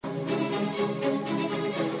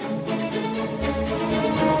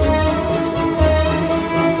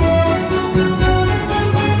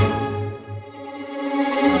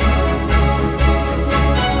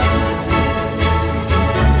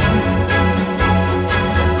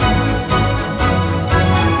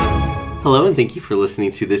Hello, and thank you for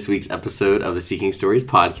listening to this week's episode of the Seeking Stories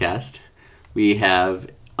podcast. We have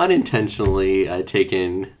unintentionally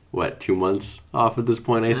taken, 2 months off at this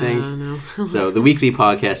point, I think? No. So the weekly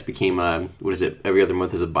podcast became, every other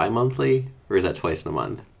month? Is it bi-monthly? Or is that twice in a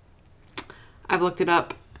month? I've looked it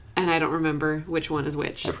up, and I don't remember which one is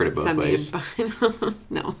which. I've heard it both ways.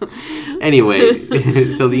 No. Anyway,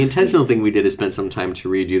 so the intentional thing we did is spend some time to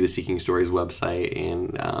redo the Seeking Stories website,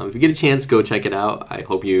 and if you get a chance, go check it out. I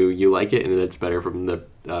hope you like it, and it's better from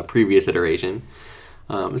the previous iteration.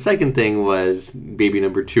 The second thing was baby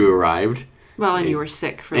number 2 arrived. Well, and you were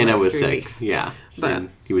sick for and I was 3 sick, weeks. yeah. But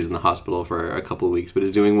he was in the hospital for a couple of weeks, but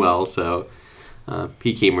is doing well, so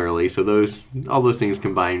he came early. So all those things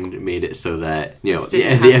combined made it so that the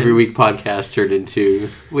every week podcast turned into,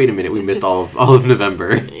 wait a minute, we missed all of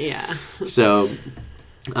November. Yeah. So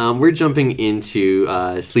we're jumping into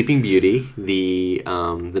Sleeping Beauty, the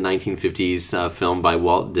 1950s film by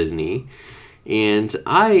Walt Disney. And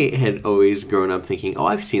I had always grown up thinking,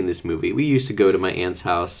 I've seen this movie. We used to go to my aunt's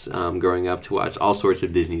house growing up to watch all sorts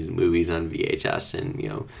of Disney's movies on VHS.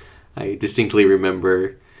 And, I distinctly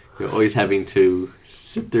remember always having to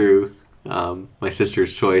sit through my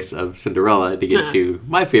sister's choice of Cinderella to get to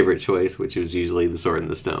my favorite choice, which was usually The Sword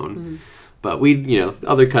and the Stone. Mm-hmm. But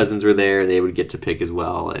other cousins were there, and they would get to pick as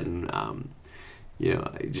well. And,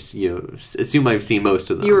 I just, assume I've seen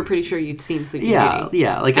most of them. You were pretty sure you'd seen Sleeping Beauty.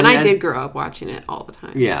 Yeah. I did grow up watching it all the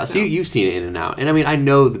time. Yeah, so you've seen it in and out. And, I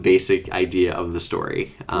know the basic idea of the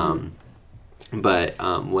story. But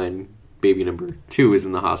when baby number 2 was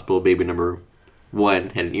in the hospital, baby number 1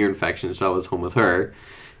 had an ear infection, so I was home with her.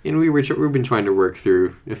 And we've been trying to work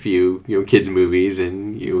through a few, kids' movies,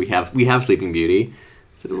 and we have Sleeping Beauty.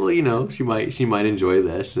 I said, well, she might enjoy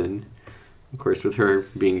this. And, of course, with her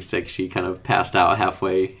being sick, she kind of passed out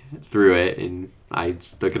halfway through it, and I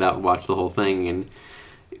just took it out and watched the whole thing. And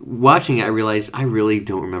watching it, I realized I really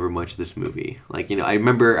don't remember much of this movie. I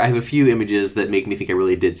have a few images that make me think I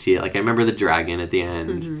really did see it. I remember the dragon at the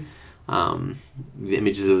end, the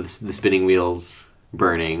images of the spinning wheels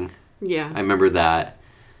burning. Yeah. I remember that.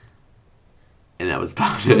 And that was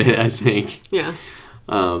about it, I think. Yeah.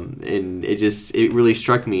 And it really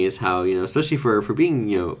struck me as how, especially for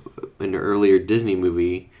being, an earlier Disney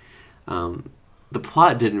movie, the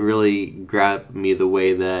plot didn't really grab me the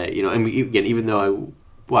way that, again, even though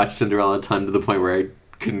I watched Cinderella a ton to the point where I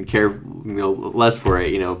couldn't care, less for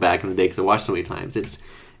it, back in the day because I watched so many times.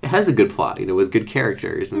 It has a good plot, with good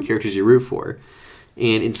characters and characters you root for.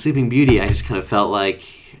 And in Sleeping Beauty, I just kind of felt like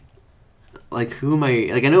who am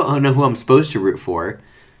I, I know who I'm supposed to root for,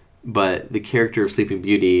 but the character of Sleeping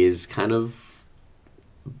Beauty is kind of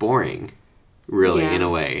boring, really, in a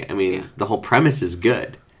way. The whole premise is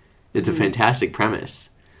good. It's a fantastic premise.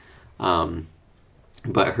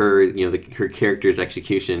 But her, her character's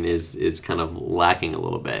execution is kind of lacking a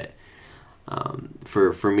little bit.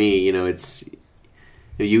 For me, it's...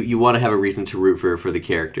 You want to have a reason to root for the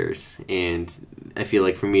characters, and I feel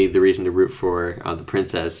like for me the reason to root for the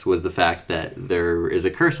princess was the fact that there is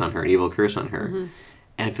a curse on her, an evil curse on her,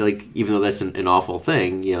 and I feel like even though that's an awful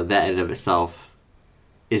thing, that in and of itself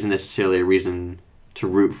isn't necessarily a reason to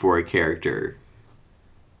root for a character.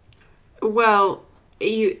 Well,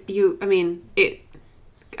 I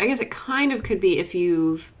guess it kind of could be if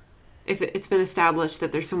it's been established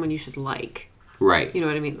that there's someone you should like. Right. You know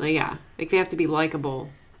what I mean? They have to be likable,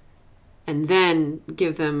 and then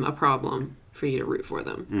give them a problem for you to root for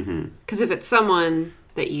them. Because if it's someone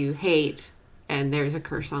that you hate and there's a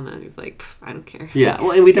curse on them, you're like, I don't care. Yeah. Well,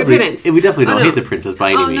 and we definitely don't hate the princess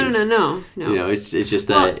by any means. No. It's just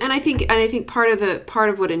that. Well, and I think part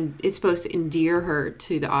of what is supposed to endear her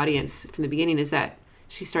to the audience from the beginning is that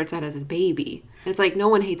she starts out as a baby. And it's like, no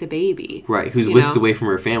one hates a baby. Right, who's whisked away from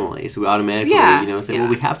her family. So we automatically, say, well,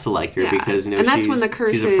 we have to like her because, and that's when the curse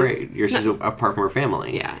she's afraid. She's apart from her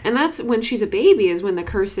family. Yeah, and that's when she's a baby is when the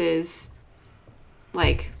curse is,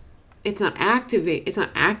 it's not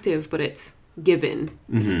active, but it's given.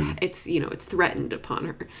 It's it's threatened upon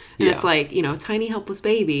her. And it's like, tiny helpless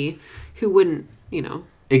baby who wouldn't,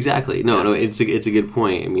 Exactly. No, it's a good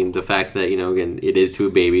point. The fact that, again, it is to a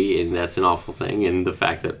baby, and that's an awful thing, and the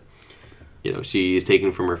fact that she is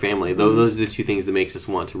taken from her family. Those are the two things that makes us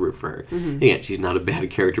want to root for her. Again, she's not a bad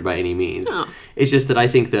character by any means. No. It's just that I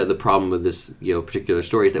think that the problem with this, particular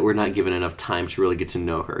story is that we're not given enough time to really get to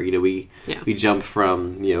know her. We jump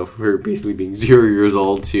from, her basically being 0 years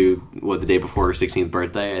old to, the day before her 16th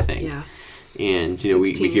birthday, I think. Yeah. And,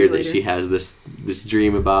 we hear that she has this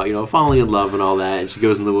dream about, falling in love and all that. And she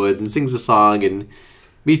goes in the woods and sings a song and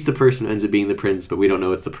meets the person who ends up being the prince, but we don't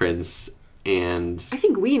know it's the prince. And I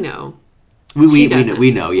think we know. We doesn't.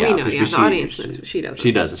 we know, yeah. We know, yeah. The audience knows, but she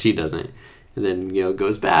doesn't. She doesn't. And then,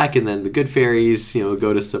 goes back, and then the good fairies,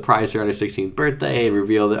 go to surprise her on her 16th birthday and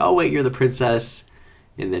reveal that, oh, wait, you're the princess.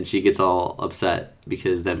 And then she gets all upset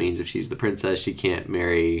because that means if she's the princess, she can't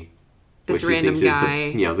marry this what she random thinks guy.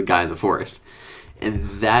 is the guy in the forest. And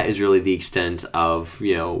that is really the extent of,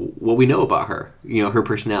 what we know about her. Her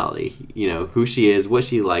personality. Who she is, what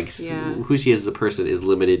she likes, who she is as a person is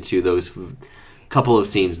limited to those couple of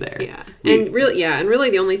scenes there. Yeah. And really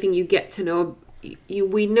the only thing you get to know,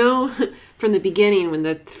 we know from the beginning when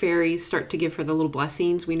the fairies start to give her the little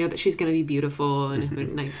blessings, we know that she's going to be beautiful and have a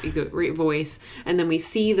nice great voice. And then we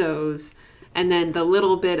see those, and then the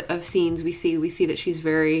little bit of scenes we see that she's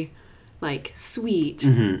very, like, sweet.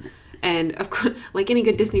 Mm-hmm. And of course, like any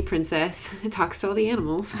good Disney princess, it talks to all the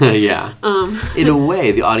animals. Yeah. In a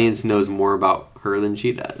way, the audience knows more about her than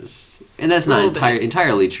she does, and that's not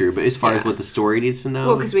entirely true. But as far as what the story needs to know,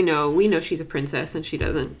 well, because we know she's a princess and she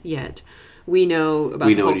doesn't yet. We know about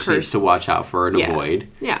the whole what she needs to watch out for and avoid.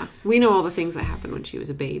 Yeah, we know all the things that happened when she was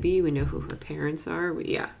a baby. We know who her parents are.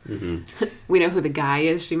 Mm-hmm. We know who the guy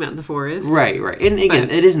is she met in the forest. Right. And again,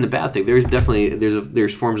 it isn't a bad thing. There's definitely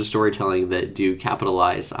there's forms of storytelling that do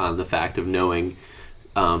capitalize on the fact of knowing,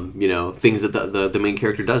 things that the main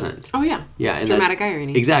character doesn't. Oh yeah. Yeah, and dramatic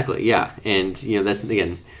irony. Exactly. Yeah, and that's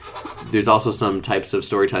again. There's also some types of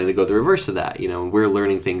storytelling that go the reverse of that. We're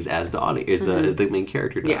learning things as the audience, as the main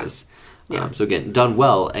character does. Yeah. So again, done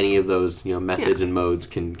well, any of those methods and modes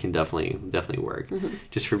can definitely work. Mm-hmm.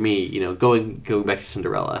 Just for me, going back to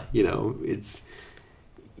Cinderella, it's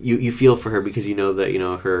you feel for her because you know that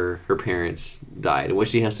her parents died and what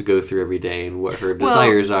she has to go through every day and what her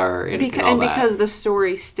desires are and all that. Because the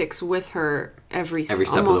story sticks with her every step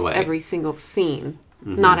of the way, every single scene.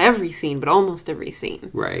 Mm-hmm. Not every scene, but almost every scene.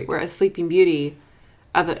 Right. Whereas Sleeping Beauty,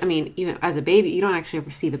 even as a baby, you don't actually ever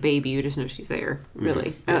see the baby. You just know she's there,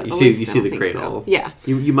 really. Mm-hmm. You see the cradle. So. Yeah.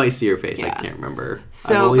 You might see her face. I can't remember.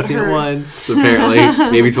 So, I've only seen it once, apparently.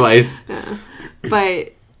 Maybe twice. Yeah.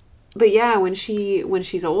 But yeah, when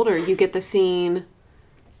she's older, you get the scene,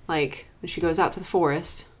 like, when she goes out to the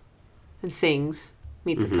forest and sings,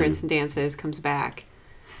 meets a prince and dances, comes back.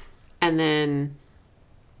 And then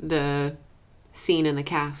the scene in the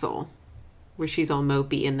castle where she's all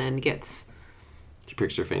mopey and then gets... She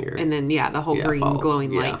pricks her finger. And then, the whole green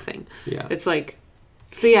glowing light thing. Yeah. It's like...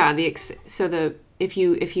 So, yeah, if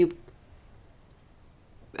you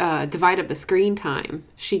divide up the screen time,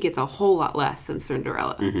 she gets a whole lot less than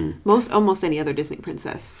Cinderella. Mm-hmm. Almost any other Disney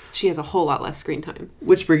princess, she has a whole lot less screen time.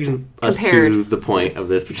 Which brings us to the point of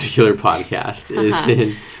this particular podcast.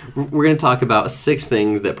 We're going to talk about 6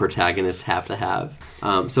 things that protagonists have to have.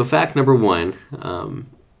 So fact number 1,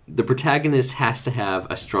 the protagonist has to have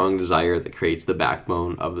a strong desire that creates the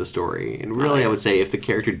backbone of the story. And really, I would say if the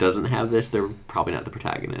character doesn't have this, they're probably not the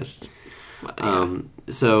protagonist.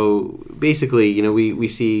 So basically, we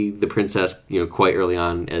see the princess, quite early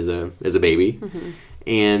on as a baby,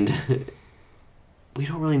 and we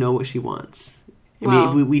don't really know what she wants. I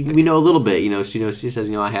mean, we know a little bit. She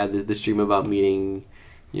says, I had this dream about meeting,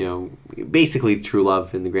 basically true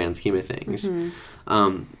love in the grand scheme of things.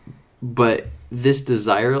 Mm-hmm. But this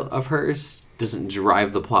desire of hers doesn't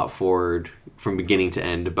drive the plot forward from beginning to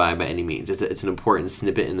end by any means. It's an important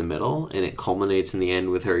snippet in the middle, and it culminates in the end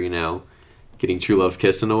with her, getting true love's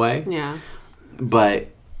kiss in a way. Yeah. But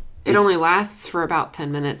it only lasts for about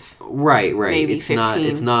 10 minutes. Right. Maybe it's 15.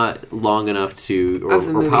 It's not long enough to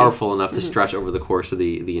or powerful enough to stretch over the course of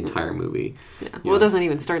the entire movie. Yeah. Well, it doesn't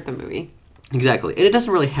even start the movie. Exactly. And it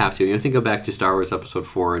doesn't really have to. Think go back to Star Wars Episode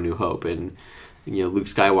 4, A New Hope, and Luke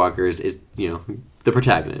Skywalker is the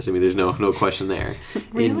protagonist. I mean, there's no question there.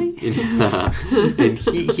 Really? And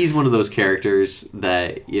he's one of those characters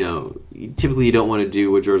that, typically you don't want to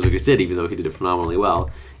do what George Lucas did, even though he did it phenomenally well.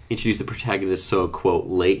 Introduce the protagonist so, quote,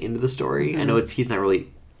 late into the story. Mm-hmm. I know he's not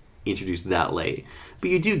really introduced that late. But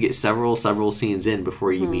you do get several scenes in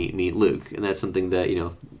before you meet Luke. And that's something that,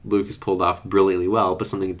 Luke has pulled off brilliantly well, but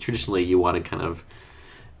something traditionally you want to kind of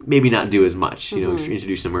maybe not do as much,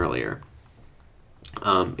 introduce him earlier.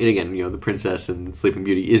 And again, the princess in Sleeping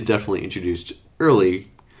Beauty is definitely introduced early,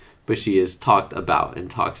 but she is talked about and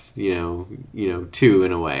talked, to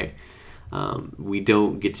in a way. We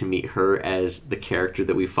don't get to meet her as the character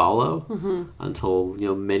that we follow until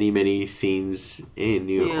many scenes in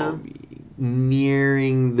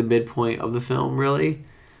nearing the midpoint of the film, really.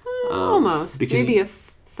 Almost, maybe a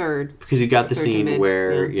third. Because you got the scene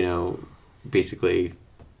where basically.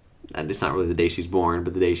 And it's not really the day she's born,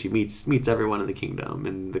 but the day she meets everyone in the kingdom,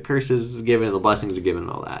 and the curses is given, and the blessings are given, and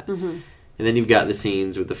all that. Mm-hmm. And then you've got the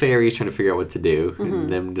scenes with the fairies trying to figure out what to do, and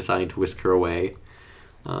them deciding to whisk her away.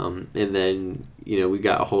 And then, we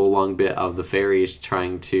got a whole long bit of the fairies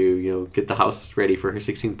trying to, get the house ready for her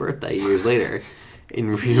 16th birthday years later.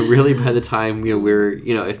 And really by the time, we're,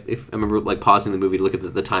 if I remember like pausing the movie to look at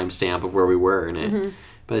the timestamp of where we were in it,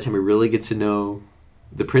 by the time we really get to know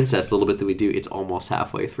the princess, the little bit that we do, it's almost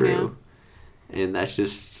halfway through. Yeah. And that's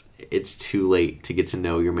just, it's too late to get to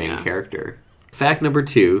know your main character. Fact number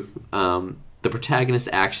 2, the protagonist's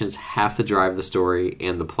actions have to drive the story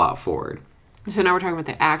and the plot forward. So now we're talking about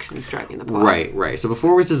the actions driving the plot. Right. So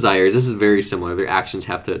before was desires, this is very similar. Their actions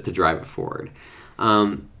have to drive it forward.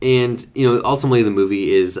 And, ultimately the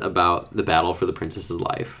movie is about the battle for the princess's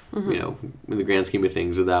life. In the grand scheme of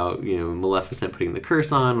things, without, Maleficent putting the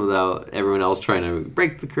curse on, without everyone else trying to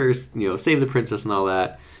break the curse, save the princess and all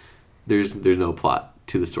that, there's no plot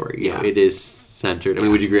to the story. It is centered. I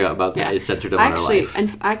mean, would you agree about that? It's centered on our life.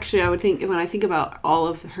 And actually, I would think, when I think about all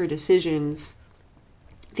of her decisions,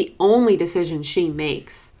 the only decision she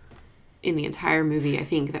makes in the entire movie, I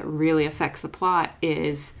think, that really affects the plot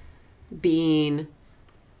is being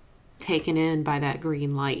taken in by that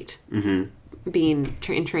green light. Being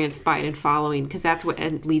entranced by it and following, because that's what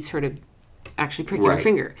leads her to actually pricking her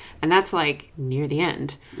finger. And that's like near the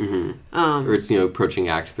end. Or it's, approaching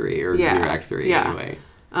Act 3 or near Act 3 anyway.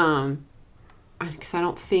 Because I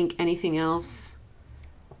don't think anything else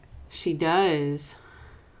she does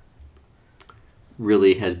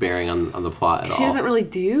really has bearing on the plot at all. She doesn't really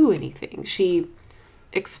do anything. She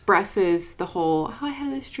expresses the whole, I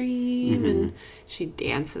had this dream, and she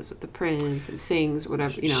dances with the prince and sings,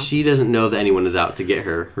 whatever, She doesn't know that anyone is out to get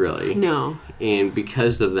her, really. No. And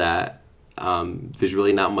because of that, there's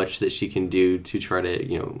really not much that she can do to try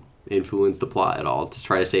to, influence the plot at all, to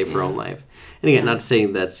try to save her own life. And again, not to say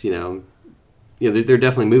that's, there are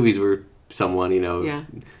definitely movies where someone,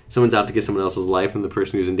 someone's out to get someone else's life and the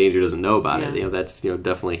person who's in danger doesn't know about it. That's,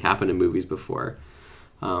 definitely happened in movies before.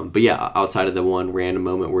 But outside of the one random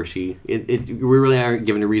moment where we really aren't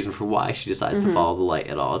given a reason for why she decides to follow the light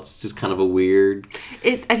at all. It's just kind of a weird...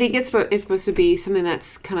 I think it's supposed to be something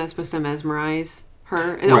that's kind of supposed to mesmerize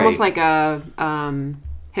her. It's almost like a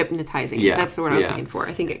hypnotizing. Yeah. That's the word I was looking for.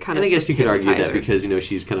 I think it kind of... And I guess you could argue that because,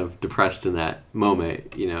 she's kind of depressed in that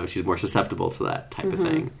moment, she's more susceptible to that type of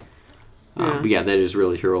thing. But that is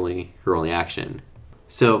really her only action.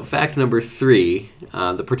 So, fact number 3,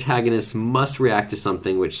 the protagonist must react to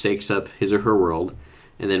something which shakes up his or her world,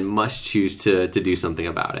 and then must choose to do something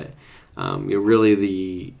about it. Really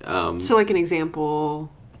the... so, like an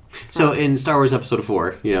example... So, in Star Wars Episode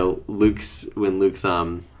 4, when Luke's...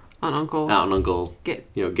 Aunt and Uncle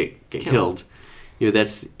get killed.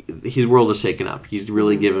 That's... His world is shaken up. He's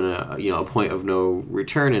really given a point of no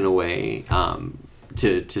return in a way...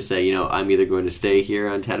 To say, I'm either going to stay here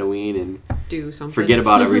on Tatooine and do something, forget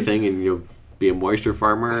about everything and be a moisture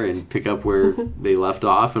farmer and pick up where they left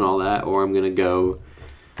off and all that, or I'm going to go,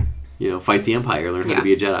 fight the Empire, learn how to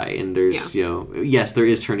be a Jedi. And there's, yes, there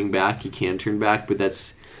is turning back. You can turn back, but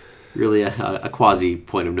that's really a quasi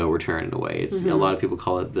point of no return in a way. It's a lot of people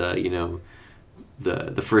call it the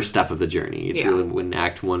the first step of the journey. It's really when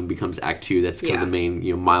Act 1 becomes Act 2. That's kind of the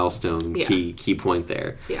main milestone key point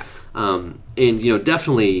there. Yeah. And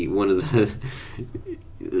definitely one of the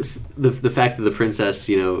fact that the princess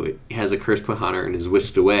has a curse put on her and is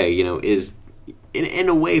whisked away is in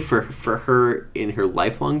a way for her in her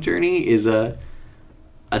lifelong journey is a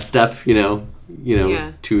step to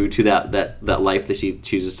that life that she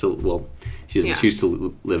chooses to she doesn't choose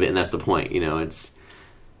to live it, and that's the point. It's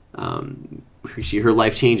her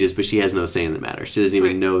life changes, but she has no say in the matter. She doesn't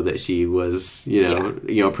even know that she was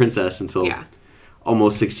a princess until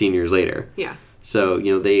almost 16 years later. Yeah. So,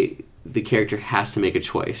 the character has to make a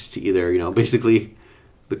choice to either, basically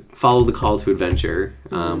follow the call to adventure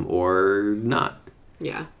or not.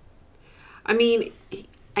 Yeah. I mean,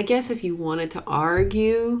 I guess if you wanted to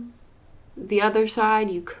argue the other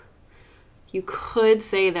side, you could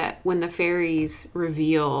say that when the fairies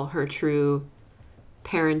reveal her true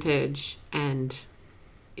parentage and,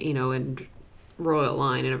 and royal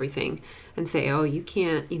line and everything, and say, oh, you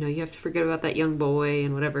can't, you have to forget about that young boy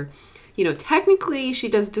and whatever. Technically she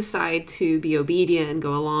does decide to be obedient and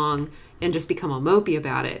go along and just become all mopey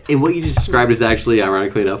about it. And what you just described is actually,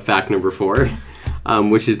 ironically enough, fact number 4,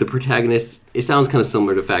 which is the protagonist. It sounds kind of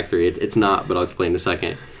similar to fact 3. It's not, but I'll explain in a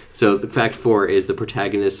second. So the fact 4 is the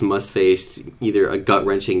protagonist must face either a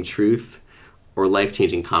gut-wrenching truth or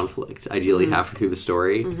life-changing conflict, ideally halfway through the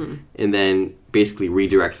story, and then basically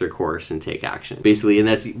redirect their course and take action. Basically, and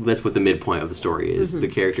that's what the midpoint of the story is. The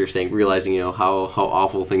character realizing, how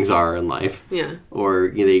awful things are in life. Yeah. Or,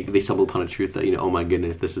 they stumble upon a truth that, oh my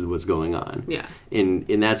goodness, this is what's going on. Yeah.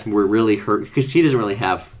 And that's where really because she doesn't really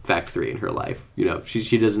have fact 3 in her life.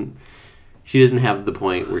 She doesn't have the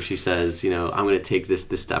point where she says, I'm going to take this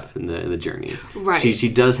step in the journey. Right. She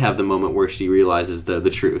does have the moment where she realizes the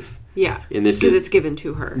truth. Yeah. And this because it's given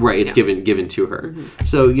to her. Right. It's given to her.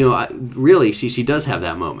 So, really, she does have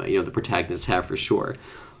that moment. The protagonists have for sure.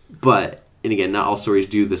 But, and again, not all stories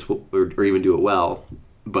do this or even do it well.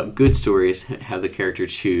 But good stories have the character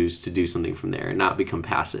choose to do something from there and not become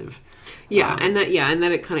passive. Yeah, and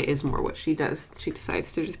that it kind of is more what she does. She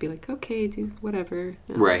decides to just be like, okay, do whatever.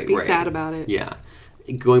 Just be sad about it. Yeah.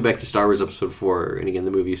 Going back to Star Wars Episode 4, and again,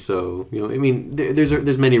 the movie, so,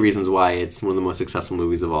 there's many reasons why it's one of the most successful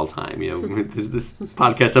movies of all time. This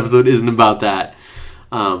podcast episode isn't about that.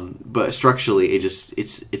 But structurally,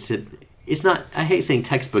 it's not, I hate saying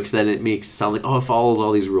textbooks, that it makes it sound like, it follows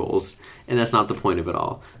all these rules. And that's not the point of it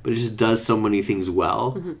all. But it just does so many things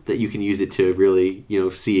well that you can use it to really,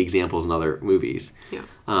 see examples in other movies. Yeah.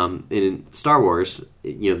 And in Star Wars,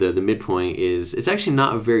 the midpoint it's actually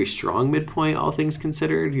not a very strong midpoint, all things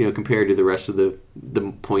considered, compared to the rest of the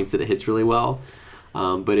points that it hits really well.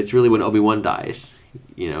 But it's really when Obi-Wan dies,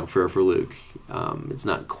 for Luke. It's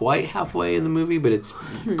not quite halfway in the movie, but it's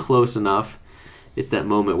close enough. It's that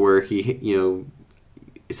moment where he,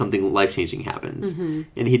 something life-changing happens. And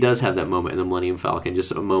he does have that moment in the Millennium Falcon,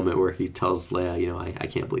 just a moment where he tells Leia, I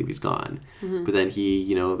can't believe he's gone. But then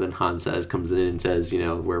he, then Han comes in and says,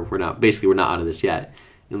 we're not out of this yet.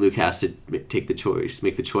 And Luke has to make the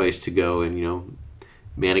choice to go and,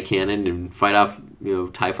 man a cannon and fight off,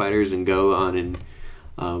 TIE fighters and go on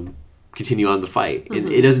and continue on the fight. And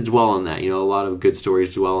it doesn't dwell on that. A lot of good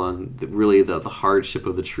stories dwell on the hardship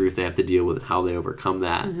of the truth they have to deal with and how they overcome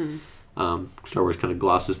that. Star Wars kind of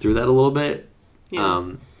glosses through that a little bit.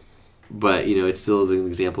 Yeah. But, it still is an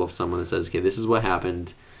example of someone that says, okay, this is what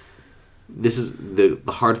happened. This is the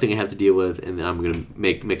hard thing I have to deal with, and then I'm going to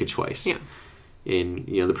make a choice. Yeah. And,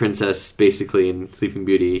 the princess, basically, in Sleeping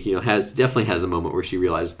Beauty, definitely has a moment where she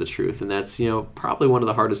realizes the truth. And that's, probably one of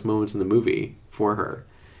the hardest moments in the movie for her.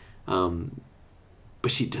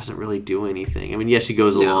 But she doesn't really do anything. I mean, yes, she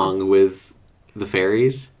goes along with the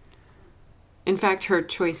fairies. In fact, her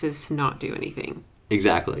choice is to not do anything.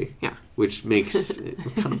 Exactly. Yeah. Which makes it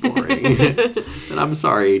kind of boring. And I'm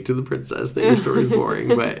sorry to the princess that your story is boring,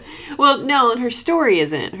 but... Well, no, her story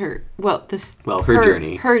isn't. Her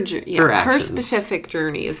journey. Her specific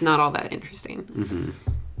journey is not all that interesting.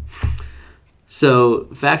 So,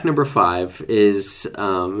 fact number 5 is...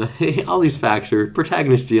 all these facts are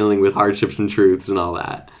protagonists dealing with hardships and truths and all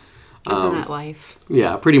that. Isn't that life?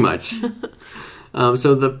 Yeah, pretty much.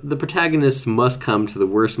 So the protagonist must come to the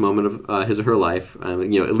worst moment of his or her life, at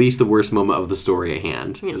least the worst moment of the story at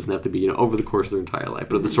hand. It doesn't have to be, over the course of their entire life,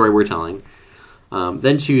 but of the story we're telling.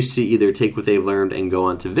 Then choose to either take what they've learned and go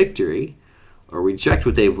on to victory, or reject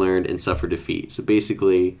what they've learned and suffer defeat. So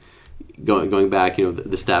basically, going back,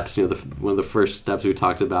 the steps, one of the first steps we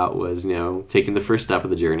talked about was, taking the first step of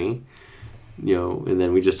the journey, and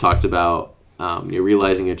then we just talked about,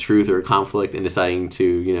 realizing a truth or a conflict and deciding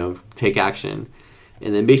to, take action.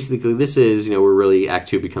 And then basically this is, where really Act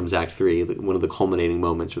 2 becomes Act 3, one of the culminating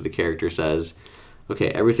moments where the character says, okay,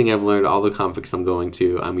 everything I've learned, all the conflicts I'm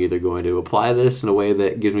either going to apply this in a way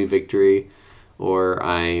that gives me victory, or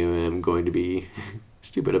I am going to be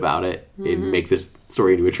stupid about it and make this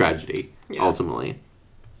story into a tragedy, ultimately.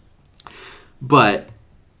 But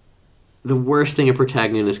the worst thing a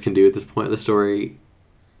protagonist can do at this point of the story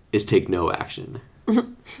is take no action. So,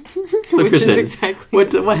 Which Kristen, is exactly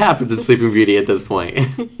what happens in Sleeping Beauty at this point?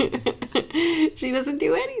 She doesn't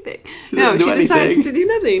do anything. She decides to do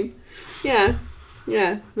nothing. Yeah.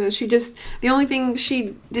 No, she just, the only thing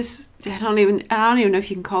she just, I don't even know if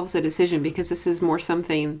you can call this a decision, because this is more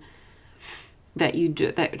something that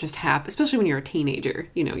that just happens, especially when you're a teenager.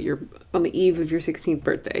 You're on the eve of your 16th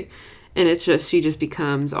birthday, and it's just, she just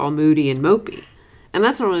becomes all moody and mopey. And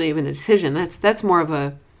that's not really even a decision. That's more of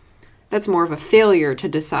a failure to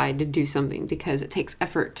decide to do something, because it takes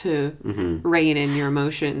effort to rein in your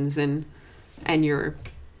emotions and your,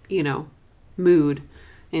 mood.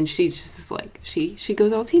 And she's just like, she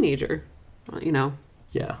goes all teenager,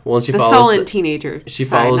 Yeah. Well, and she the follows sullen teenager. She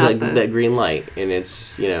follows that green light, and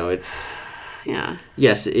it's, Yeah.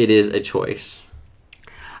 Yes, it is a choice.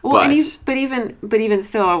 Well, but even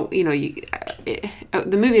still,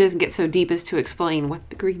 the movie doesn't get so deep as to explain what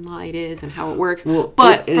the green light is and how it works. Well,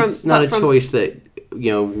 but it's not a choice that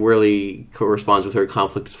really corresponds with her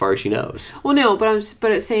conflict as far as she knows. Well, no, but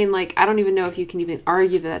it's saying, like, I don't even know if you can even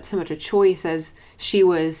argue that that's so much a choice as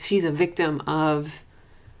she's a victim of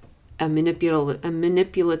a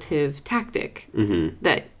manipulative tactic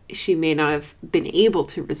that she may not have been able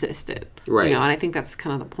to resist it. Right. And I think that's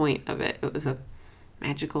kind of the point of it. It was a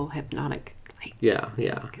magical, hypnotic light. Yeah.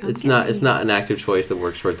 It's not an active choice that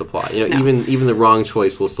works towards the plot. No. Even the wrong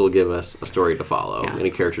choice will still give us a story to follow and a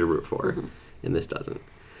character to root for, and this doesn't.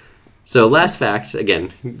 So last fact,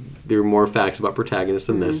 again, there are more facts about protagonists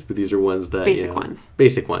than this, but these are ones that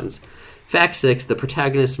basic ones. Fact 6: the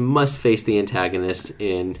protagonist must face the antagonist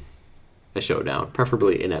in a showdown,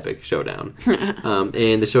 preferably an epic showdown.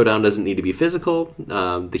 And the showdown doesn't need to be physical.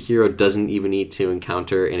 The hero doesn't even need to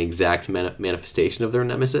encounter an exact manifestation of their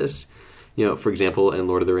nemesis. For example, in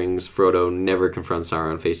Lord of the Rings, Frodo never confronts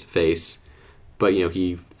Sauron face to face, but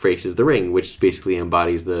he faces the ring, which basically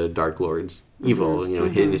embodies the Dark Lord's evil.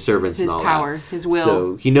 His servants his and all power, that. his will.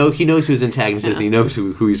 So he knows who his antagonist is. And he knows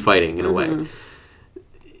who he's fighting in a way.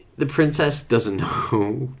 The princess doesn't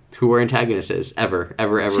know who her antagonist is ever She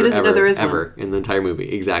doesn't know there is one. In the entire movie.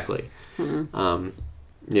 Exactly.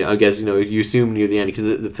 I guess you assume near the end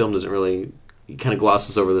because the film doesn't really kind of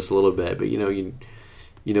glosses over this a little bit, but you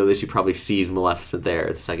know that she probably sees Maleficent there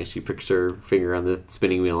the second she puts her finger on the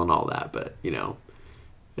spinning wheel and all that, but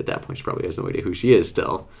at that point she probably has no idea who she is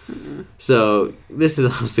still. So this is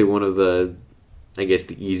honestly one of the, I guess,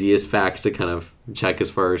 the easiest facts to kind of check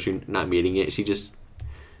as far as you not meeting it.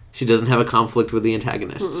 She doesn't have a conflict with the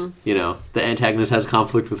antagonist. The antagonist has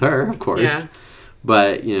conflict with her, of course. Yeah.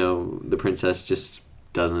 But, the princess just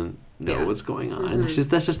doesn't know what's going on. And that's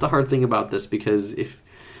just the hard thing about this, because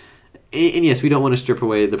and yes, we don't want to strip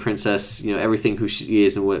away the princess, everything who she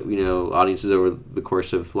is and what, audiences over the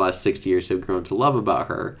course of the last 60 years have grown to love about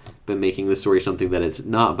her, but making the story something that it's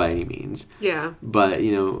not by any means. Yeah. But,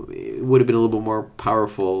 it would have been a little bit more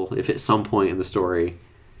powerful if at some point in the story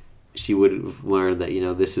she would have learned that,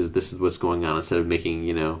 this is what's going on, instead of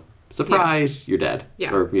making, surprise, you're dead.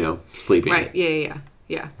 Yeah. Or, sleeping. Right.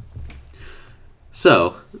 Yeah.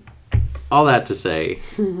 So, all that to say,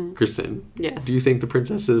 Kristen, Yes. do you think the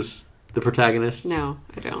princess is the protagonist? No,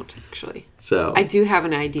 I don't, actually. So I do have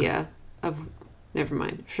an idea of, never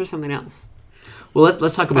mind, for something else. Well,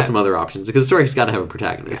 let's talk about some other options, because the story's got to have a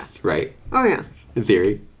protagonist, right? Oh, yeah. In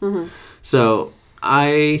theory. So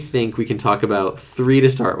I think we can talk about 3 to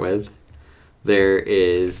start with. There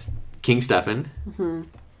is King Stefan.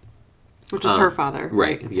 Which is her father.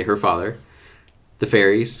 Right. Yeah, her father. The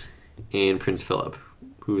fairies. And Prince Philip,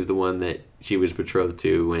 who is the one that she was betrothed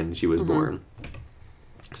to when she was born.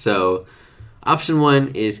 So, option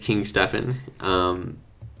 1 is King Stefan.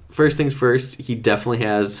 First things first, he definitely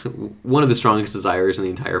has one of the strongest desires in the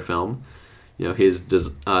entire film. His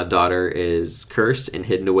daughter is cursed and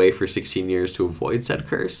hidden away for 16 years to avoid said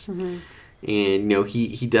curse. And,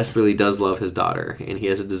 he desperately does love his daughter, and he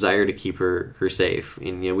has a desire to keep her safe.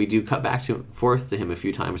 And, we do cut back to forth to him a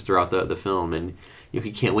few times throughout the film, and,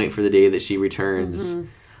 he can't wait for the day that she returns,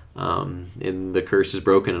 and the curse is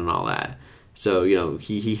broken and all that. So,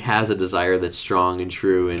 he has a desire that's strong and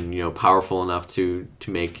true and, powerful enough to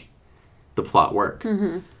make the plot work.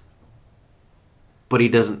 But he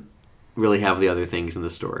doesn't really have the other things in the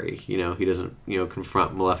story. He doesn't,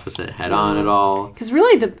 confront Maleficent head on at all. Because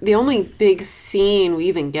really the only big scene we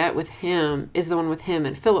even get with him is the one with him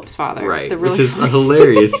and Philip's father. Right, the really which is a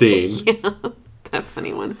hilarious scene. Yeah, that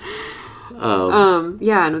funny one.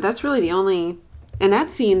 No, that's really the only... In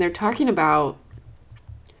that scene, they're talking about...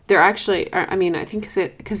 They're actually... I mean, I think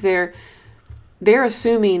because they're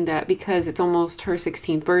assuming that because it's almost her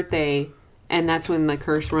 16th birthday... And that's when the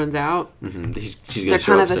curse runs out. She's going to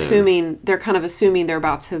show up soon. They're kind of assuming they're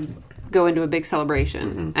about to go into a big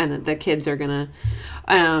celebration, and that the kids are gonna,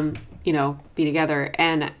 be together.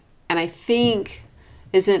 And I think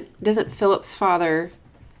doesn't Philip's father?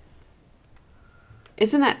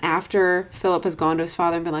 Isn't that after Philip has gone to his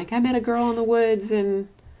father and been like, I met a girl in the woods, and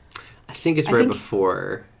I think it's right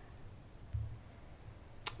before.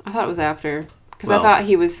 I thought it was after, because I thought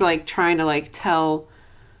he was like trying to like tell.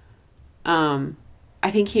 I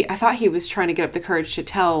thought he was trying to get up the courage to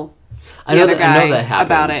tell the other guy I know that happens.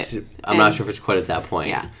 About it. I'm not sure if it's quite at that point.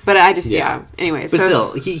 Yeah, but I just Anyway, but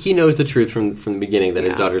still, he knows the truth from the beginning that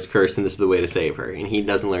his daughter's cursed, and this is the way to save her. And he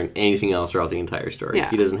doesn't learn anything else throughout the entire story. Yeah.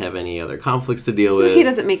 He doesn't have any other conflicts to deal with. He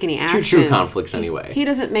doesn't make any action. True conflicts anyway. He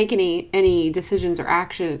doesn't make any decisions or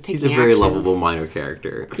action. He's a very lovable minor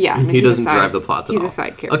character. Yeah, I mean, he doesn't drive the plot at all. He's a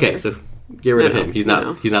side character. Okay, so get rid of him. He's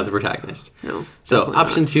not the protagonist. No. So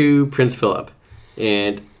option 2, Prince Philip.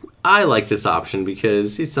 And I like this option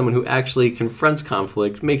because he's someone who actually confronts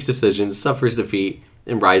conflict, makes decisions, suffers defeat,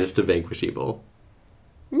 and rises to vanquish evil.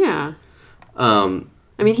 Yeah.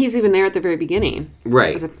 I mean, he's even there at the very beginning.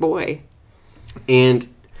 Right. As a boy. And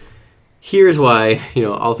here's why,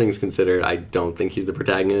 all things considered, I don't think he's the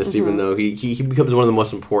protagonist, even though he becomes one of the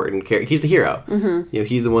most important characters. He's the hero.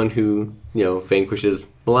 He's the one who, vanquishes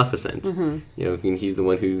Maleficent. He's the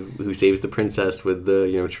one who saves the princess with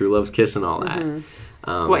the, true love's kiss and all that.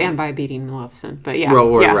 And by beating Maleficent. But yeah.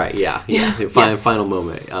 Right, yeah. The final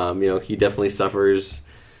moment. He definitely suffers,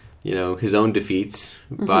 his own defeats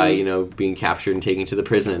by, being captured and taken to the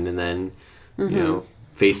prison and then,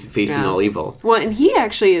 facing all evil. Well, and he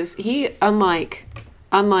actually is, unlike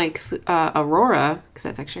Aurora, because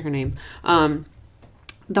that's actually her name, I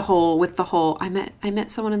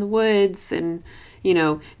met someone in the woods, and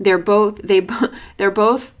they're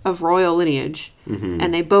both of royal lineage,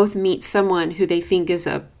 and they both meet someone who they think is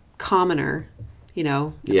a commoner,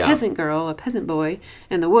 a peasant girl, a peasant boy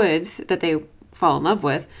in the woods that they fall in love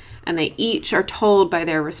with, and they each are told by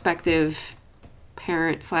their respective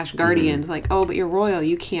parent/guardians, like, oh, but you're royal,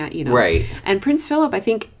 you can't, Right. And Prince Philip, I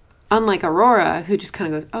think, unlike Aurora, who just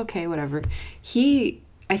kind of goes, okay, whatever, he,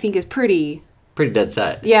 I think, is pretty dead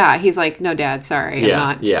set. Yeah, he's like, no, Dad, sorry, I'm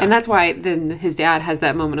not. Yeah. And that's why then his dad has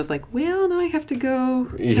that moment of like, well, now I have to go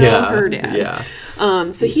tell her dad.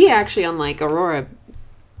 Yeah. So he actually, unlike Aurora,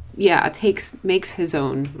 makes his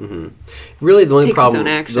own. Really, the only takes problem,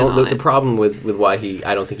 his own action the problem with why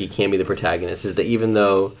I don't think he can be the protagonist is that even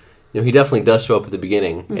though he definitely does show up at the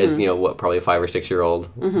beginning as probably a 5 or 6 year old,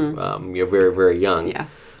 very very young. Yeah.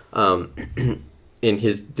 In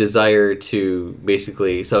his desire to his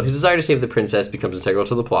desire to save the princess becomes integral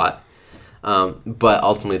to the plot. But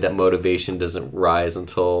ultimately that motivation doesn't rise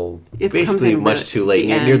until basically much too late,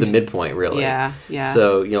 near the midpoint, really. Yeah, yeah.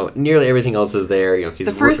 So, nearly everything else is there. He's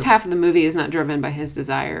the first half of the movie is not driven by his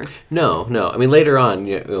desire. No. I mean, later on,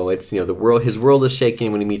 it's, his world is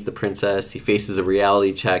shaking when he meets the princess. He faces a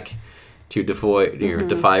reality check to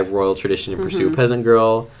defy royal tradition and pursue a peasant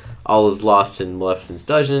girl. All is lost in Maleficent's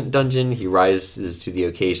dungeon. He rises to the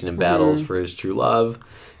occasion and battles for his true love.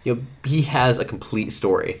 He has a complete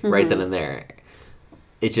story right then and there.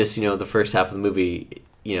 It just, the first half of the movie,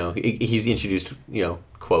 he's introduced,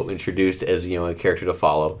 quote, introduced as, a character to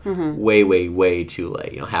follow way, way, way too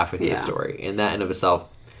late, halfway through the story. And that in of itself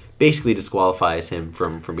basically disqualifies him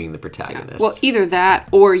from being the protagonist. Yeah. Well, either that,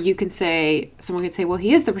 or someone could say, well,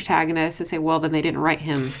 he is the protagonist, and say, well, then they didn't write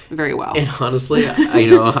him very well. And honestly,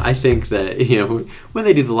 I think that, when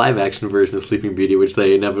they do the live action version of Sleeping Beauty, which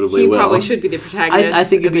they inevitably will. He probably should be the protagonist. I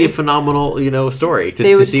think it'd be a phenomenal, story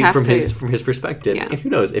to see from his perspective. Yeah. And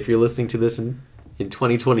who knows, if you're listening to this in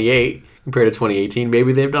 2028 compared to 2018,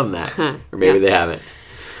 maybe they've done that. Or maybe they haven't.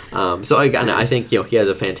 I think, he has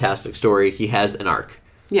a fantastic story. He has an arc.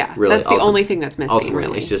 Yeah, really, that's the only thing that's missing. Ultimately,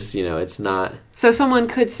 really. It's just it's not. So someone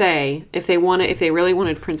could say, if they really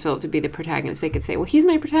wanted Prince Philip to be the protagonist, they could say, "Well, he's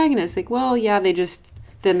my protagonist." Like, well, yeah,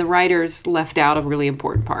 then the writers left out a really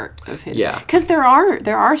important part of his. Yeah, because there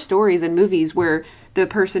are stories and movies where the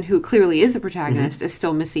person who clearly is the protagonist is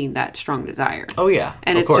still missing that strong desire. Oh yeah,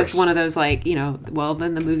 and it's just one of those well,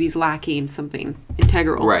 then the movie's lacking something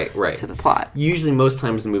integral, right, to the plot. Usually, most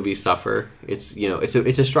times the movies suffer. It's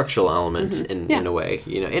it's a structural element in a way,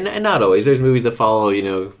 and not always. There's movies that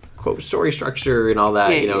follow quote story structure and all that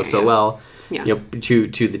well. Yeah. To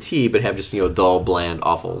the T, but have just dull, bland,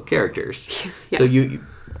 awful characters. Yeah. So you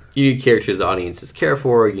need characters the audiences care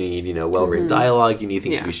for. You need well-written dialogue. You need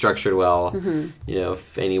things to be structured well.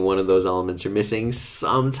 If any one of those elements are missing,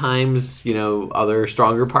 sometimes other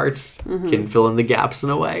stronger parts can fill in the gaps in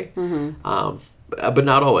a way. But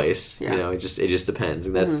not always. Yeah. It just depends,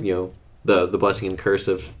 and that's the blessing and curse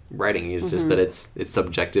of writing is just that it's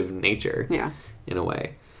subjective in nature. Yeah. In a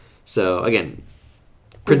way. So again,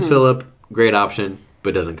 Prince Philip, great option,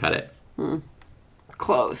 but doesn't cut it.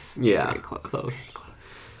 Close. Yeah, very close.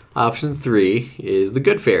 Option 3 is the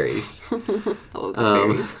Good Fairies. Hello,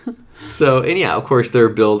 fairies. So, and of course, they're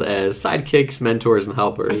billed as sidekicks, mentors, and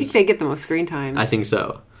helpers. I think they get the most screen time. I think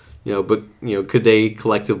so. But could they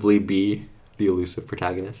collectively be the elusive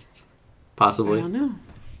protagonists? Possibly. I don't know.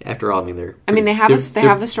 After all, they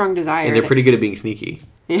have the strong desire, and they're pretty good at being sneaky.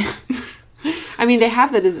 Yeah. I mean, they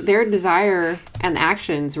have their desire and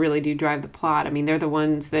actions really do drive the plot. I mean, they're the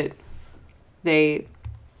ones that they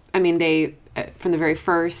from the very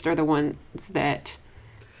first are the ones that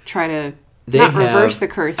try to not reverse the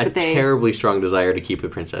curse, but they terribly strong desire to keep the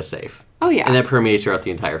princess safe. Oh yeah, and that permeates throughout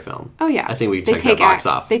the entire film. Oh yeah, I think we can check that box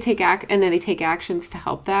off. They take and then they take actions to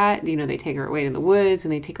help that. They take her away in the woods,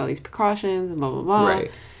 and they take all these precautions and blah blah blah.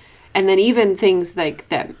 Right. And then even things like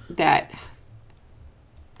that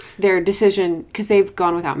their decision, because they've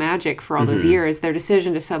gone without magic for all those years, their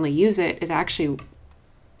decision to suddenly use it is actually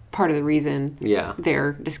part of the reason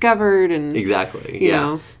they're discovered. And exactly, you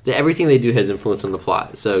know, everything they do has influence on the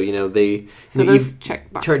plot. So, you know, they... So those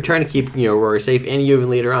check boxes. Trying to keep, you know, Rory safe, and you even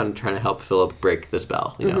later on trying to help Philip break the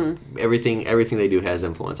spell. You know, everything they do has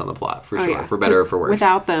influence on the plot, for sure, for better or for worse.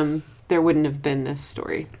 Without them, there wouldn't have been this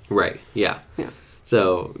story. Right, yeah. Yeah.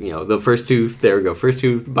 So, you know, the first two, there we go. First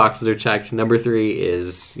two boxes are checked. Number 3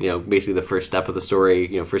 is, you know, basically the first step of the story,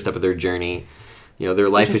 you know, first step of their journey. You know, their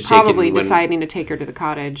life is shaken. Probably deciding to take her to the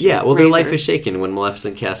cottage. Yeah, well, their life is shaken when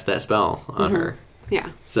Maleficent cast that spell on her.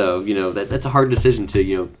 Yeah. So, you know, that's a hard decision to,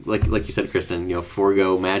 you know, like you said, Kristen, you know,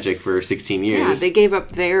 forego magic for 16 years. Yeah, they gave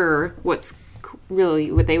up what's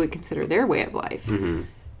really what they would consider their way of life.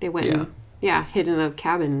 They went and hid in a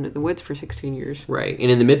cabin in the woods for 16 years. Right.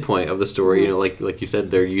 And in the midpoint of the story, you know, like you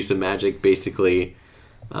said, their use of magic basically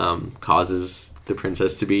causes the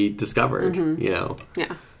princess to be discovered, you know.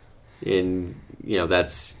 Yeah. And, you know,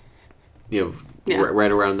 that's, you know, right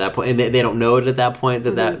around that point. And they don't know it at that point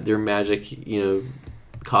that their magic, you know,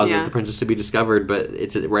 causes the princess to be discovered. But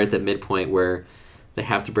it's right at that midpoint where they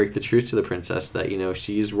have to break the truth to the princess that, you know,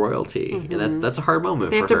 she's royalty. And that's a hard moment for her.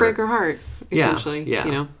 They have to break her heart, essentially, you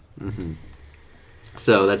know.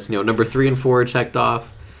 So that's, you know, number 3 and 4 checked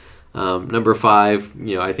off. Number 5,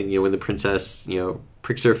 you know, I think, you know, when the princess, you know,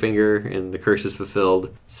 pricks her finger and the curse is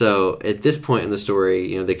fulfilled. So at this point in the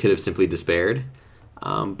story, you know, they could have simply despaired.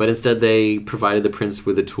 But instead they provided the prince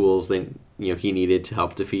with the tools he needed to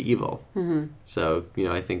help defeat evil. So, you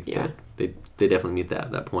know, I think that they definitely meet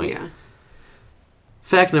that point. Yeah.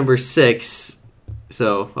 Fact number 6.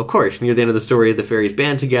 So, of course, near the end of the story, the fairies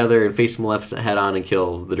band together and face Maleficent head on and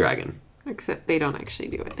kill the dragon. Except they don't actually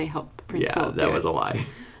do it. They help Prince Philip that do was it. a lie.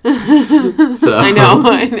 So I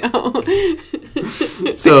know.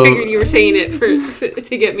 So I figured you were saying it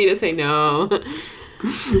to get me to say no.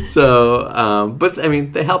 So, but I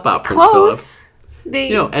mean, they help out Prince Close. Philip.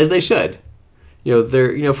 You know, as they should. You know,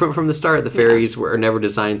 they're, you know, from the start, the fairies were never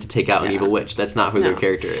designed to take out an evil witch. That's not who their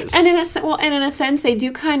character is. And in a sense, they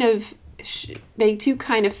do kind of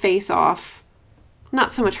face off.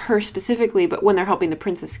 Not so much her specifically, but when they're helping the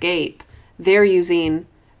prince escape, they're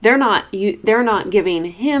not giving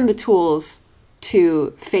him the tools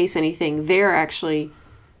to face anything. They're actually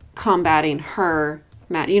combating her.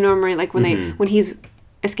 You know what I mean? Like when he's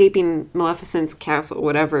escaping Maleficent's castle,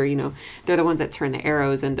 whatever. You know, they're the ones that turn the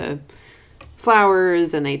arrows into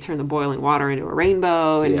flowers, and they turn the boiling water into a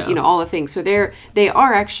rainbow, and you know, all the things. So they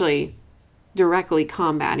are actually directly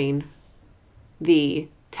combating the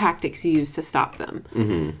tactics used to stop them.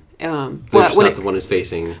 But when the one is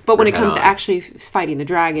facing. But when it comes to actually fighting the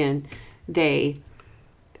dragon, they're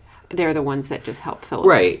the ones that just help Philip.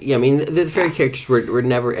 Right. Yeah. I mean, the fairy characters were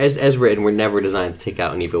never, as written, were never designed to take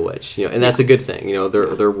out an evil witch. You know, and that's a good thing. You know,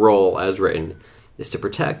 their role as written is to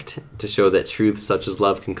protect, to show that truth such as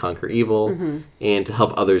love can conquer evil, and to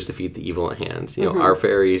help others defeat the evil at hand. You know, our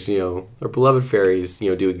fairies, you know, our beloved fairies,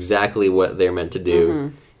 you know, do exactly what they're meant to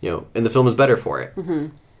do. You know, and the film is better for it.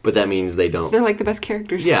 But that means they don't. They're like the best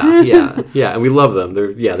characters. Yeah, and we love them.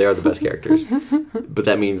 They are the best characters. But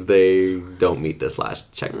that means they don't meet this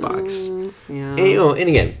last checkbox. Yeah. And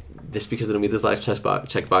again, just because they don't meet this last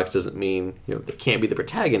checkbox doesn't mean, you know, they can't be the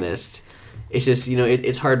protagonist. It's just, you know,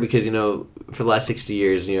 it's hard because, you know, for the last 60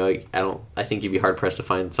 years, you know, I think you'd be hard pressed to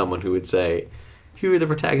find someone who would say, who are the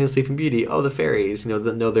protagonists of Sleeping Beauty? Oh, the fairies. You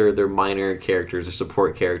know, they're minor characters or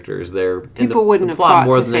support characters. They're people wouldn't have plot thought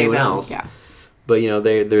more to than say anyone them. else. Yeah. But, you know,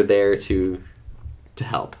 they're there to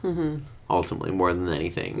help, ultimately, more than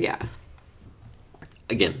anything. Yeah.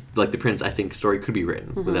 Again, like the prince, I think story could be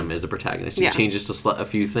written with them as a protagonist. You change just a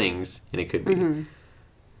few things, and it could be.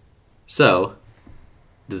 So,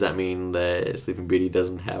 does that mean that Sleeping Beauty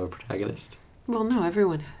doesn't have a protagonist? Well, no,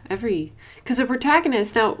 because a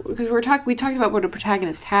protagonist, because we talked about what a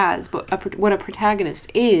protagonist has, but what a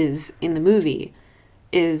protagonist is in the movie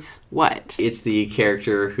is what? It's the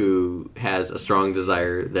character who has a strong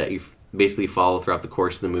desire that you basically follow throughout the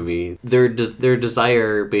course of the movie. Their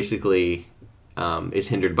desire basically is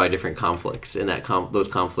hindered by different conflicts, and those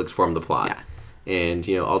conflicts form the plot. Yeah. And,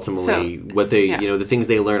 you know, ultimately, what they, you know, the things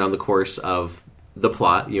they learn on the course of the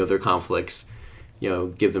plot, you know, their conflicts, you know,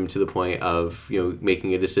 give them to the point of, you know,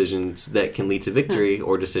 making a decision that can lead to victory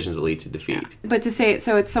or decisions that lead to defeat. Yeah. But to say it,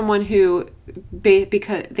 so it's someone who,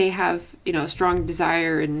 because they have, you know, a strong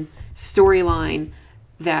desire and storyline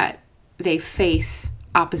that they face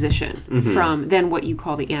opposition from then what you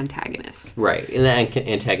call the antagonist. Right. And that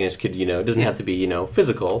antagonist could, you know, it doesn't have to be, you know,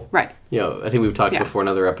 physical. Right. You know, I think we've talked before in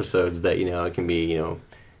other episodes that, you know, it can be, you know,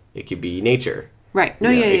 It could be nature. Right. No,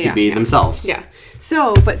 You know, yeah, it could be themselves. Yeah.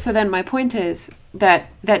 So then my point is that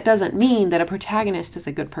doesn't mean that a protagonist is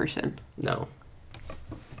a good person. No.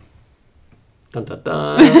 Dun, dun,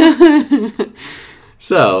 dun.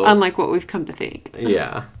 So, Unlike what we've come to think.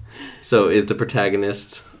 yeah. So is the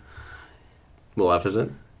protagonist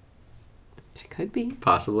Maleficent? She could be.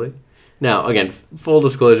 Possibly. Now, again, full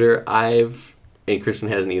disclosure, and Kristen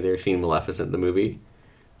hasn't either seen Maleficent, the movie.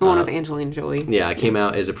 The one with Angelina Jolie. Yeah, it came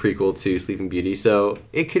out as a prequel to Sleeping Beauty, so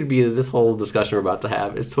it could be that this whole discussion we're about to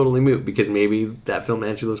have is totally moot, because maybe that film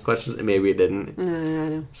answered those questions, and maybe it didn't. I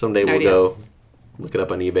know. Someday No we'll idea. go look it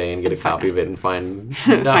up on eBay and get a find copy out. of it and find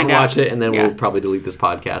Find watch out. it, and then Yeah. we'll probably delete this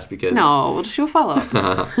podcast, because... No, we'll just do a follow-up.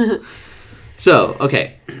 So,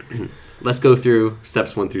 okay. Let's go through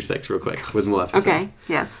steps 1 through 6 real quick with Maleficent. Okay,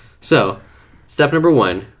 yes. So, step number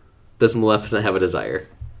 1, does Maleficent have a desire?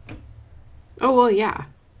 Oh, well, yeah.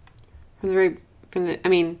 I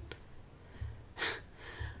mean,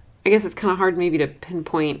 I guess it's kind of hard maybe to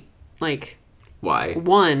pinpoint, like, Why?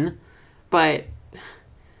 one, but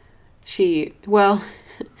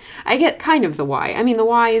I get kind of the why. I mean, the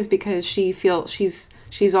why is because she feels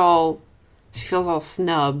all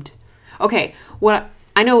snubbed. Okay,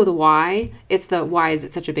 I know the why. It's the why is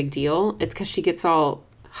it such a big deal? It's because she gets all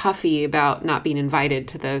huffy about not being invited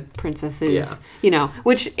to the princess's,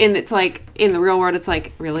 which, and it's like, in the real world, it's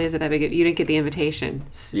like, really, is it that big? You didn't get the invitation.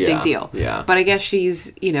 Big deal. Yeah. But I guess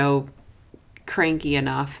she's, cranky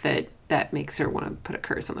enough that makes her want to put a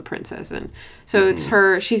curse on the princess. And so it's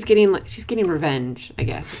her, she's getting revenge, I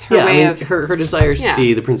guess. It's her way of... her desire is to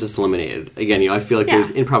see the princess eliminated. Again, I feel like there's,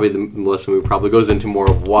 in probably the Maleficent movie probably goes into more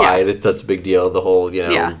of why it's such a big deal, the whole,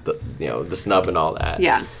 the snub and all that.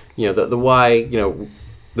 Yeah. The why,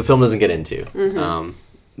 the film doesn't get into.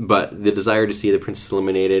 But the desire to see the princess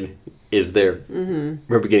eliminated is there from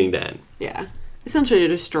beginning to end. Yeah. Essentially to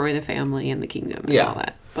destroy the family and the kingdom and all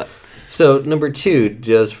that. But so number 2,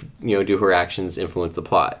 does do her actions influence the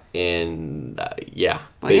plot? And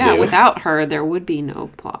they do. Without her there would be no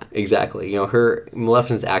plot. Exactly. Her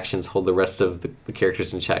Maleficent's actions hold the rest of the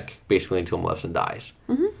characters in check basically until Maleficent dies.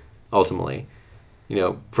 Ultimately.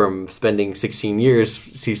 From spending 16 years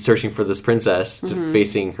she's searching for this princess to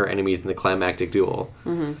facing her enemies in the climactic duel.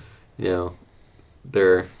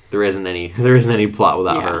 There isn't any plot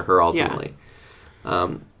without her ultimately.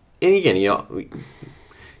 And again,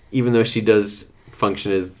 even though she does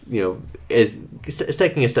function as as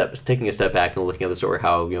taking a step back and looking at the story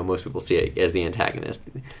how most people see it as the antagonist,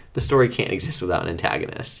 the story can't exist without an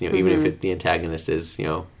antagonist. Even if the antagonist is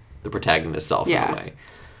the protagonist's self in a way.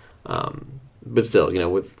 But still,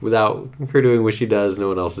 without her doing what she does, no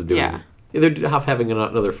one else is doing. Yeah. They're having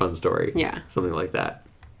another fun story. Yeah. Something like that.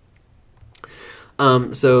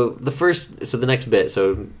 So the next bit,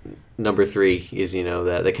 so number 3 is,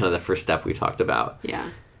 that kind of the first step we talked about. Yeah.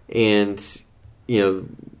 And,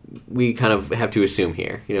 we kind of have to assume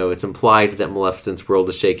here, it's implied that Maleficent's world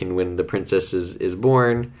is shaken when the princess is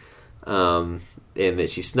born, and that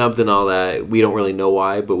she's snubbed and all that. We don't really know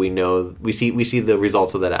why, but we see the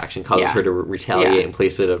results of that action causes her to retaliate and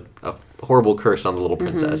place a horrible curse on the little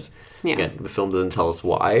princess. Yeah. Again, the film doesn't tell us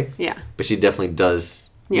why. Yeah. But she definitely does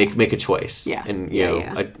make a choice. Yeah. And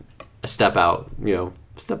a step out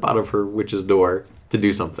of her witch's door to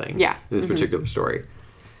do something. Yeah. In this particular story.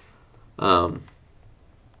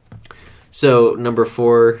 So number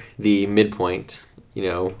 4, the midpoint,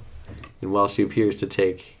 and while she appears to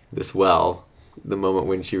take this well, the moment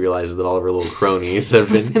when she realizes that all of her little cronies have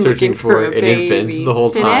been searching for an infant the whole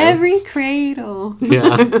time. In every cradle.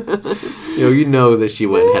 Yeah. That she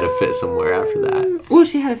went and had a fit somewhere after that. Well,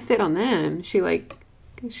 she had a fit on them. She does,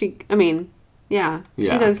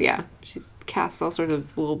 She casts all sorts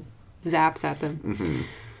of little zaps at them.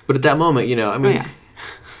 But at that moment,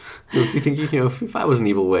 if you think, if I was an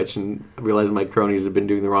evil witch and realized my cronies have been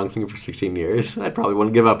doing the wrong thing for 16 years, I'd probably want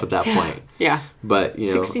to give up at that point. Yeah. But,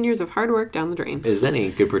 16 years of hard work down the drain. As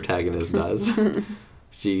any good protagonist does.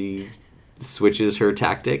 She switches her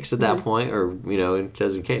tactics at that point, or, and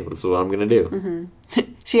says, okay, this is what I'm going to do.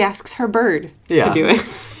 She asks her bird to do it.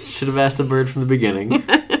 Should have asked the bird from the beginning.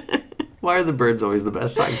 Why are the birds always the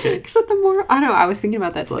best sidekicks? But I don't know, I was thinking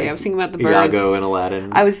about that today. I was thinking about the birds. Iago and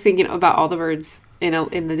Aladdin. I was thinking about all the birds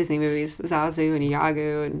in the Disney movies. Zazu and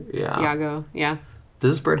Iago and Iago. Yeah.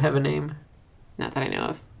 Does this bird have a name? Not that I know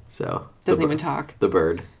of. So Doesn't even talk. The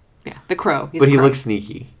bird. Yeah. The crow. But he looks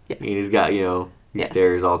sneaky. Yes. And he's got, he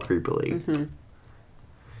stares all creepily.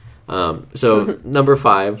 So number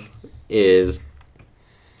 5 is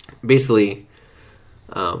basically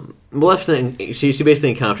Maleficent, she basically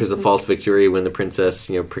encounters a false victory when the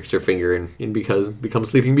princess, pricks her finger and becomes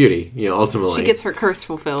Sleeping Beauty, ultimately. She gets her curse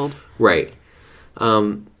fulfilled. Right.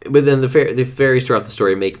 But then the fairies throughout the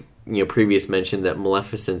story make, previous mention that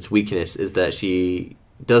Maleficent's weakness is that she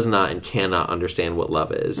does not and cannot understand what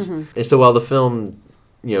love is. And so while the film,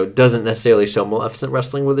 doesn't necessarily show Maleficent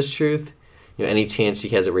wrestling with this truth, any chance she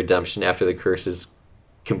has at redemption after the curse is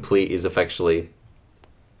complete is effectually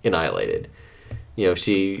annihilated.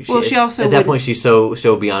 She also at that point she's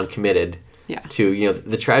so beyond committed Yeah. to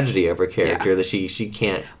the tragedy of her character that she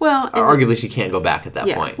can't arguably she can't go back at that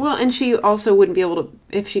point. Well, and she also wouldn't be able to,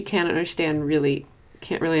 if she can't really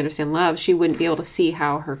understand love, she wouldn't be able to see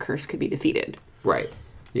how her curse could be defeated. Right.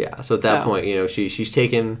 Yeah. So at that point, she's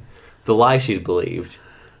taken the lie she's believed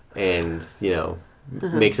and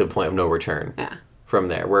makes a point of no return. Yeah. From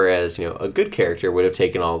there. Whereas, a good character would have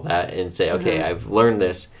taken all that and say, okay, I've learned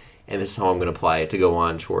this, and this is how I'm going to apply it to go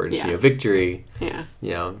on towards, victory. Yeah.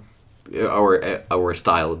 Or a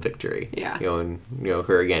style of victory. Yeah. And,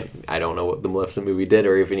 her, again, I don't know what the Maleficent movie did,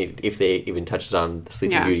 or if they even touched on the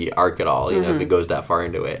Sleeping Beauty arc at all, if it goes that far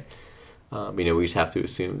into it. We just have to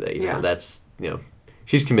assume that, that's,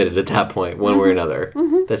 she's committed at that point, one way or another.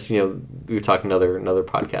 That's, we were talking another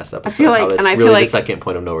podcast episode. I feel like, that's really the second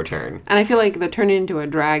point of no return. And I feel like the turning into a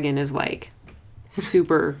dragon is like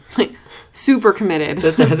super committed.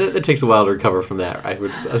 That takes a while to recover from that, I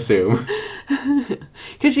would assume.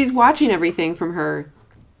 Because she's watching everything from her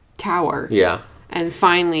tower. Yeah. And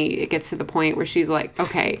finally, it gets to the point where she's like,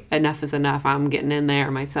 okay, enough is enough. I'm getting in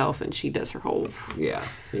there myself. And she does her whole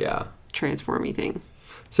transforming thing.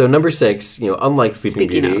 So number 6, unlike Sleeping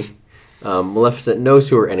Beauty, Maleficent knows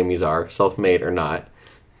who her enemies are, self-made or not,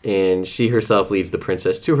 and she herself leads the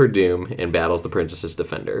princess to her doom and battles the princess's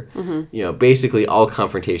defender. Basically all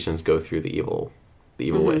confrontations go through the evil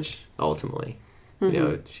witch, ultimately.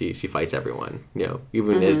 She fights everyone.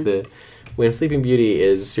 Even as when Sleeping Beauty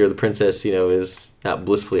is the princess, is not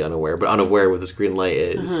blissfully unaware, but unaware what this green light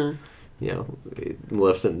is.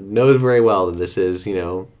 Maleficent knows very well that this is,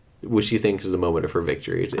 which she thinks is the moment of her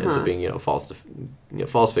victory. It ends up being, false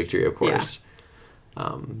victory, of course.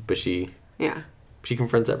 But she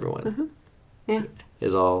confronts everyone. Yeah.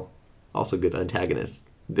 As also good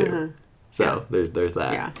antagonists do. So there's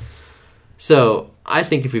that. Yeah. So I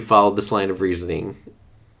think if we followed this line of reasoning,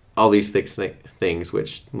 all these things,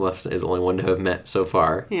 which Maleficent is the only one to have met so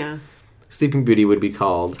far, Sleeping Beauty would be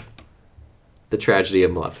called The Tragedy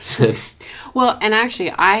of Maleficent. Well, and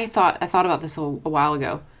actually, I thought about this a while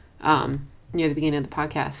ago, near the beginning of the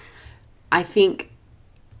podcast. I think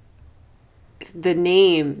the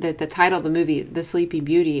name, the title of the movie, The Sleeping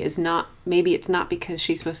Beauty, is not, maybe it's not because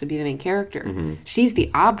she's supposed to be the main character. She's the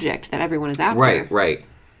object that everyone is after. Right.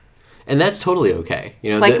 And that's totally okay.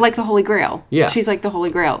 Like the Holy Grail. Yeah. She's like the Holy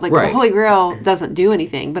Grail. The Holy Grail doesn't do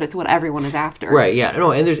anything, but it's what everyone is after. Right, yeah.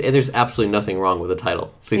 No, and there's absolutely nothing wrong with the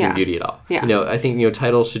title, Sleeping Beauty at all. Yeah. I think,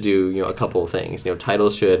 titles should do, a couple of things.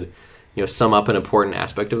 Titles should, sum up an important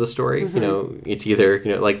aspect of the story. It's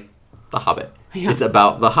either, like The Hobbit. Yeah. It's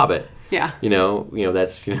about The Hobbit. Yeah.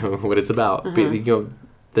 That's, what it's about. But,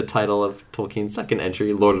 the title of Tolkien's second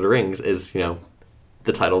entry, Lord of the Rings, is,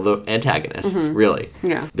 the title of the antagonist, really.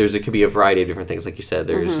 Yeah. It could be a variety of different things, like you said.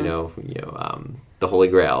 There's, the Holy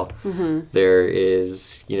Grail. There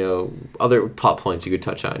is, other plot points you could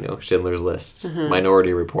touch on, Schindler's List,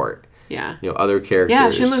 Minority Report. Yeah. Other characters. Yeah,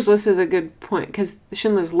 Schindler's List is a good point, because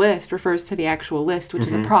Schindler's List refers to the actual list, which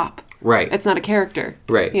is a prop. Right. It's not a character.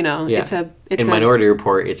 Right. It's in Minority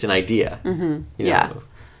Report, it's an idea.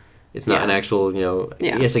 It's not an actual,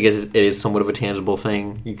 yes, I guess it is somewhat of a tangible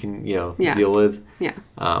thing you can, deal with. Yeah.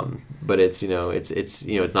 But it's,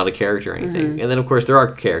 it's not a character or anything. And then, of course, there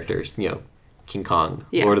are characters, King Kong,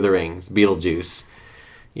 Lord of the Rings, Beetlejuice,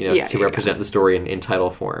 to represent the story in title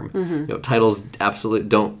form. Titles absolutely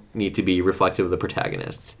don't need to be reflective of the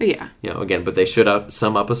protagonists. Yeah. Again, but they should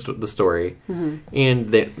sum up the story.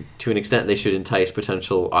 And to an extent, they should entice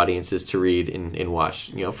potential audiences to read and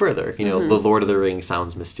watch, further. The Lord of the Rings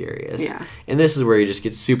sounds mysterious. Yeah. And this is where you just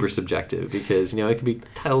get super subjective because, it could be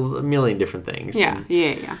titled a million different things. Yeah,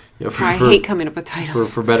 yeah. I hate coming up with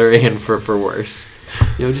titles. For better and for worse.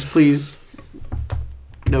 Just please...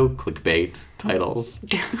 No clickbait titles.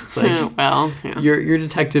 Your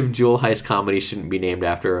detective jewel heist comedy shouldn't be named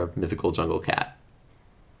after a mythical jungle cat.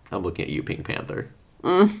 I'm looking at you, Pink Panther.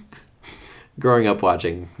 Growing up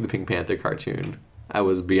watching the Pink Panther cartoon, I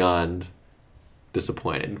was beyond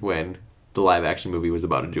disappointed when the live action movie was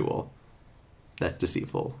about a jewel. That's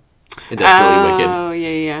deceitful. And desperately wicked. Oh,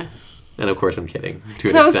 yeah. And of course, I'm kidding to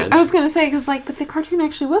an 'Cause extent. I was going to say, because, like, but the cartoon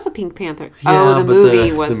actually was a Pink Panther. Yeah, the but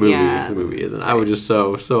movie was, the movie isn't. I was just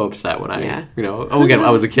so upset when Yeah. again,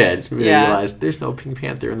 I was a kid. I Yeah. realized there's no Pink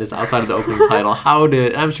Panther in this outside of the opening title.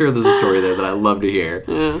 I'm sure there's a story there that I love to hear.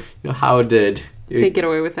 Yeah. You know, how did They get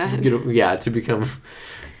away with that. to become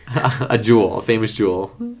a jewel, a famous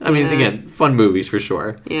jewel. I mean, Yeah. again, fun movies for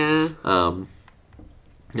sure. Yeah.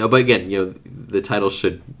 But again, the title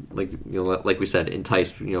should, like we said,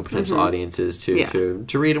 entice potential audiences to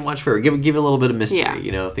read and watch for. Give it a little bit of mystery.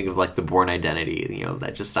 Yeah. Think of like The Bourne Identity.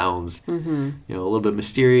 That just sounds a little bit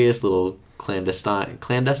mysterious, a little clandestine.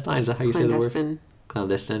 Clandestine, is that how you say the word?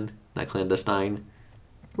 Clandestine, not clandestine.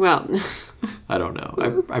 Well, I don't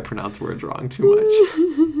know. I pronounce words wrong too much.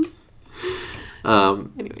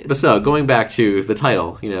 anyways. But so going back to the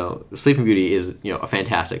title, Sleeping Beauty is a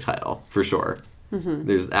fantastic title for sure.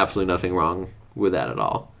 There's absolutely nothing wrong with that at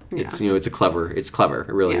all. Yeah. It's clever.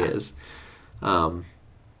 It really Yeah. is.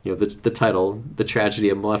 The title, The Tragedy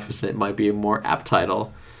of Maleficent, might be a more apt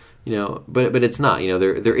title. But it's not.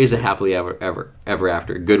 There is a happily ever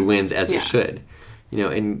after. Good wins as Yeah. it should.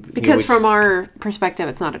 Because from our perspective,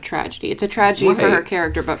 it's not a tragedy. It's a tragedy for Right. her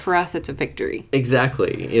character, but for us, it's a victory.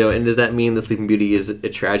 Exactly. And does that mean the Sleeping Beauty is a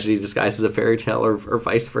tragedy disguised as a fairy tale, or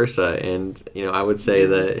vice versa? And I would say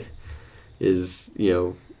that is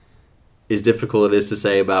as difficult it is to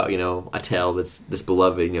say about a tale that's this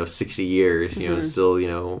beloved 60 years it's still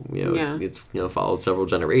Yeah. it's followed several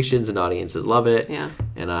generations and audiences love it. Yeah.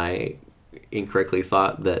 And I incorrectly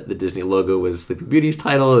thought that the Disney logo was Sleeping Beauty's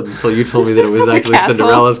title until you told me that it was actually castle.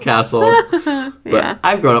 Cinderella's castle. But Yeah.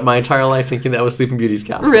 I've grown up my entire life thinking that was Sleeping Beauty's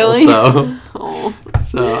castle. Really? So Oh.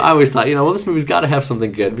 so I always thought, this movie's got to have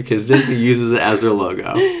something good because Disney uses it as their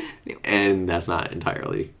logo. No. And that's not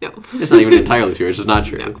entirely. No. It's not even entirely true. It's just not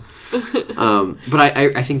true. But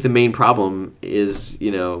I think the main problem is,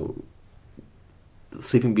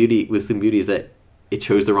 Sleeping Beauty is that it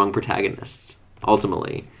chose the wrong protagonists,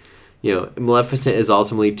 ultimately. Maleficent is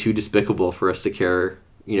ultimately too despicable for us to care,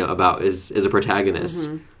 about as a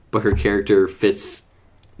protagonist. But her character fits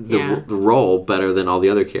the role better than all the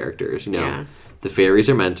other characters. Yeah. The fairies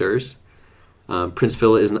are mentors. Prince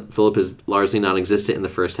Philip is largely non-existent in the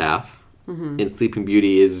first half. And Sleeping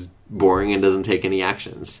Beauty is boring and doesn't take any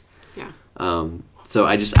actions. Yeah. So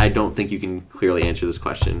I don't think you can clearly answer this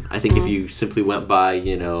question. I think if you simply went by,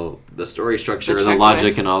 the story structure The and the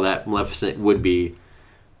logic checklist. and all that, Maleficent would be.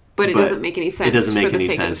 But it doesn't make any sense. It doesn't make for the any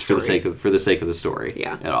sake of sense the for the story. sake of the story.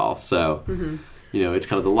 Yeah. At all. So, it's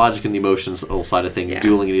kind of the logic and the emotional side of things, Yeah.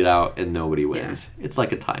 dueling it out, and nobody wins. It's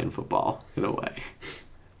like a tie in football in a way,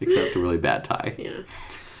 except a really bad tie. Yeah.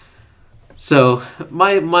 So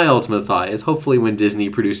my ultimate thought is hopefully when Disney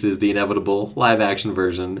produces the inevitable live action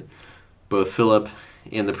version, both Philip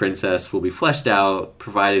and the princess will be fleshed out,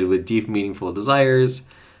 provided with deep, meaningful desires,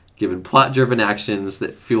 given plot-driven actions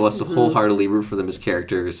that fuel us to wholeheartedly root for them as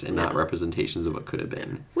characters and not representations of what could have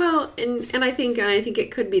been. Well, and I think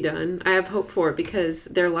it could be done. I have hope for it because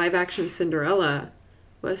their live action Cinderella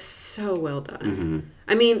was so well done.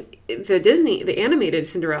 I mean, the animated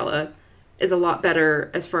Cinderella is a lot better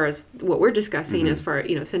as far as what we're discussing. As far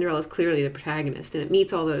Cinderella is clearly the protagonist and it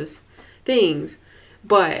meets all those things,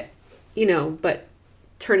 but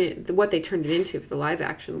what they turned it into for the live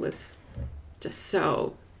action was just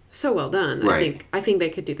so well done. Right. I think they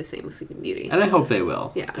could do the same with Sleeping Beauty. And I hope they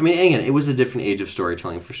will. Yeah. I mean, again, it was a different age of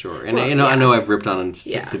storytelling for sure. And Well, I know I've ripped on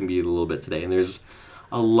Yeah. Sleeping Beauty a little bit today, and there's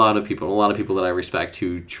a lot of people that I respect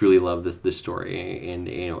who truly love this story, and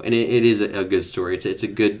it is a good story. It's a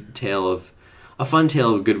good tale of a fun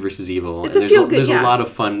tale of good versus evil. It's and a feel-good, there's a lot of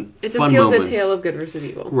fun. It's fun a feel-good moments. tale of good versus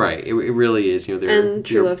evil. Right, it really is. And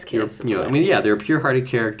True Love's Kiss. They're pure-hearted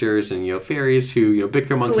characters, and fairies who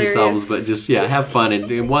bicker amongst Hilarious. themselves, but just have fun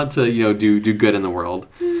and want to do good in the world.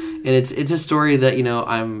 And it's a story that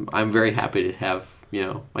I'm very happy to have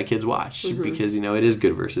my kids watch because it is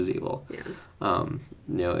good versus evil. Yeah.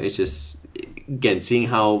 It's just again seeing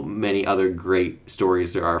how many other great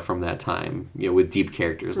stories there are from that time. With deep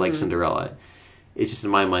characters like Cinderella. It's just in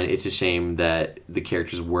my mind, it's a shame that the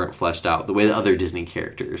characters weren't fleshed out the way the other Disney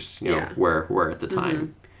characters, were at the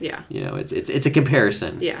time. Yeah. It's a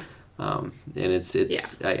comparison. Yeah. And it's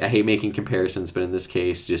I hate making comparisons, but in this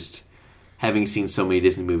case, just having seen so many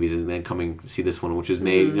Disney movies and then coming to see this one, which was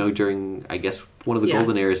made during I guess one of the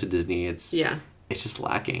golden eras of Disney. It's just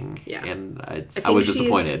lacking. Yeah. And I was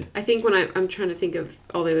disappointed. I think when I'm trying to think of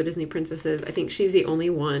all the other Disney princesses, I think she's the only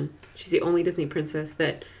one. She's the only Disney princess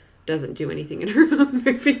that doesn't do anything in her own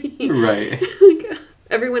movie. Right.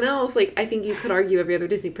 Everyone else, I think you could argue every other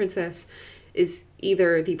Disney princess is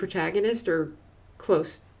either the protagonist or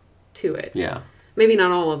close to it. Yeah. Maybe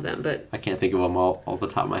not all of them, but I can't think of them all off the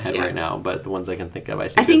top of my head right now, but the ones I can think of, I I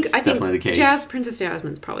think think that's definitely the case. Princess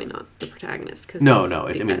Jasmine's probably not the protagonist because No,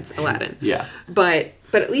 I mean that's Aladdin. Yeah. But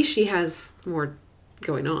at least she has more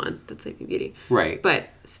going on than Sleeping Beauty. Right. But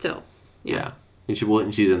still, yeah. And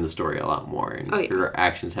she's in the story a lot more, and her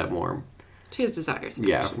actions have more. She has desires.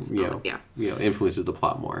 And actions, influences the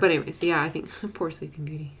plot more. But anyways, yeah, I think poor Sleeping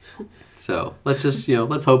Beauty. So let's just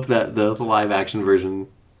let's hope that the live action version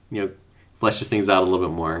fleshes things out a little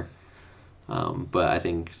bit more. But I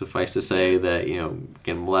think suffice to say that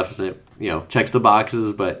again, Maleficent checks the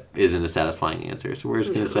boxes, but isn't a satisfying answer. So we're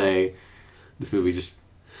just gonna say this movie let's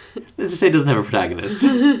just say it doesn't have a protagonist.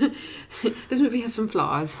 This movie has some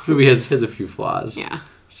flaws. This movie has a few flaws. Yeah.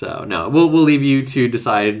 So no, we'll leave you to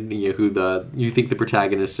decide who you think the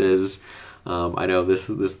protagonist is. I know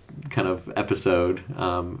this kind of episode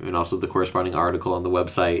and also the corresponding article on the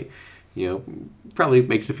website, probably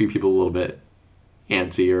makes a few people a little bit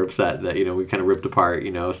antsy or upset that we kind of ripped apart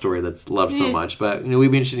a story that's loved so much. But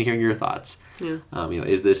we'd be interested in hearing your thoughts. Yeah.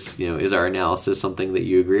 Is this is our analysis something that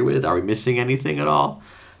you agree with? Are we missing anything at all?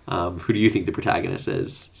 Who do you think the protagonist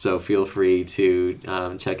is? So feel free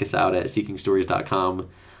to check us out at seekingstories.com.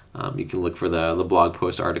 You can look for the blog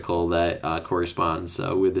post article that corresponds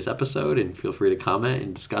with this episode, and feel free to comment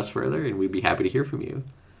and discuss further, and we'd be happy to hear from you.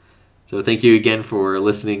 So thank you again for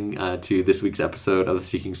listening to this week's episode of the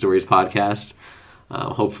Seeking Stories podcast.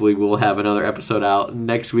 Hopefully we'll have another episode out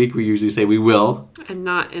next week. We usually say we will. And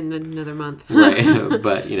not in another month. Right,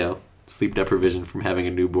 but sleep deprivation from having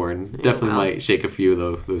a newborn definitely might shake a few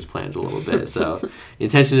of those plans a little bit. So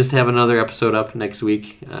intention is to have another episode up next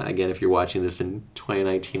week. Again, if you're watching this in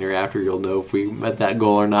 2019 or after, you'll know if we met that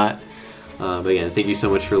goal or not. But again, thank you so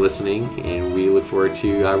much for listening, and we look forward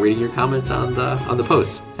to reading your comments on the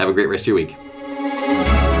post. Have a great rest of your week.